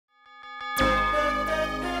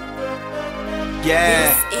Yeah,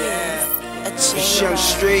 This is it's Young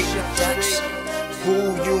Street,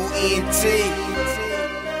 Who-U-N-T.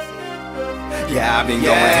 Yeah, I've been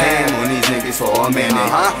going ham on these niggas for a minute.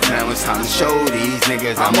 Now it's time to show these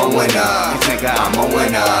niggas I'm a winner. Nigga, I'm a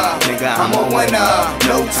winner. Nigga, I'm a winner.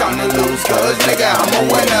 No time to lose, cause nigga, I'm a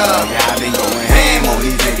winner. Yeah, I've been going ham on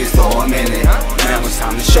these niggas for a minute. Now it's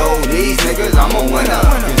time to show these niggas I'm a winner.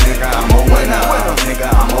 Nigga, I'm a winner. Nigga,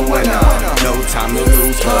 I'm a winner. No time to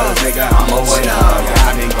lose, cause nigga, I'm a winner. Yeah,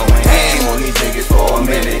 I've been going ham on these niggas for a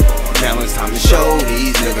minute. Now it's time to show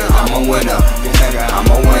these niggas I'm a winner. Nigga, I'm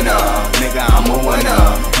a winner. Nigga, I'm a winner.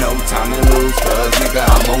 No time to lose, cause nigga,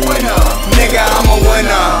 I'm a winner. Nigga, I'm a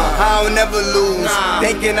winner. I don't never lose.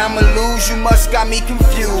 Thinking I'ma lose, you must got me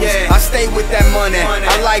confused. I stay with that money.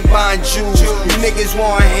 I like buying jewels. You niggas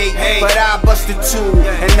want hate, but I bust a two.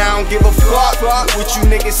 And I don't give a fuck what you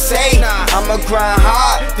niggas say. I'ma grind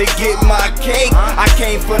hard to get my cake. I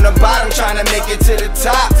came from the bottom, trying to make it to the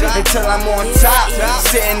top. Until I'm on top,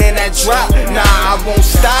 sitting in that drop. Nah, I won't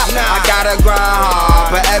stop. I gotta grind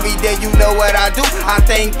hard. But every day you know what I do, I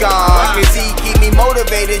thank God. Cause he keep me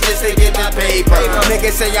motivated just to get the paper.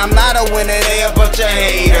 Niggas say I'm not a winner, they a bunch of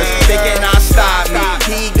haters. They cannot stop me,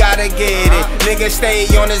 he gotta get it. Niggas stay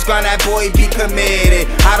on his grind, that boy be committed.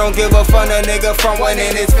 I don't give a fuck, a nigga from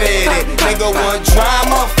winning is fitted. Nigga want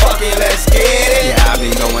drama, fuck it, let's get it. Yeah, I've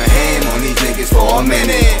been going ham on these niggas for a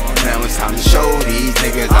minute. Now it's time to show these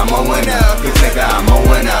niggas I'm a winner. Cause nigga, I'm a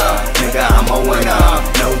winner. Nigga, I'm a winner.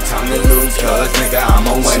 No time to lose, cause nigga, I'm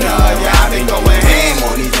a winner. Yeah, I've been going ham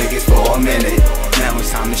on these niggas for a minute. Now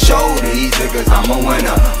it's time to show these niggas I'm a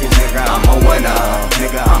winner. Cause nigga, I'm a winner.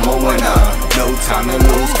 Nigga, I'm a winner. No time to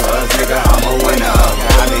lose, cause nigga, I'm a winner.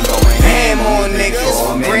 Yeah, I've been going ham on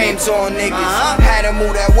niggas, grams on niggas. Had to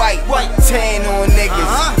move that white, tan on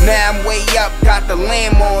niggas. Now I'm way up, got the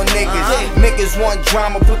lamb on niggas. Niggas want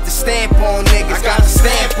drama, put the stamp on niggas. Got the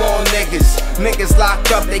stamp on niggas. Niggas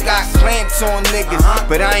locked up, they got clamps on niggas.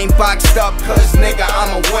 But I ain't boxed up, cause nigga,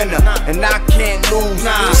 I'm a winner. And I can't lose,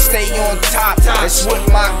 just stay on top. That's with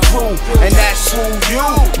my crew, and that's who you.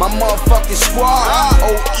 My motherfucking squad,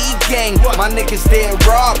 OE gang. My niggas dead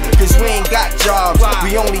robbed, cause we ain't got jobs.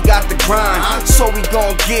 We only got the grind, so we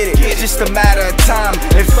gon' get it. Just a matter of time.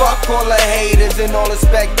 And fuck all the haters and all the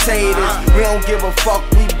spectators. We don't give a fuck,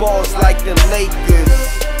 we balls like the Lakers.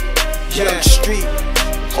 Young Street,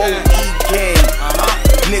 OE gang.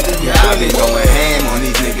 Niggas, yeah, I've been going ham on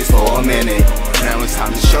these niggas for a minute. Now it's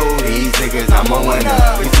time to show these niggas I'm a winner.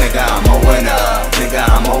 Cause nigga, I'm a winner. Nigga,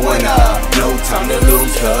 I'm a winner.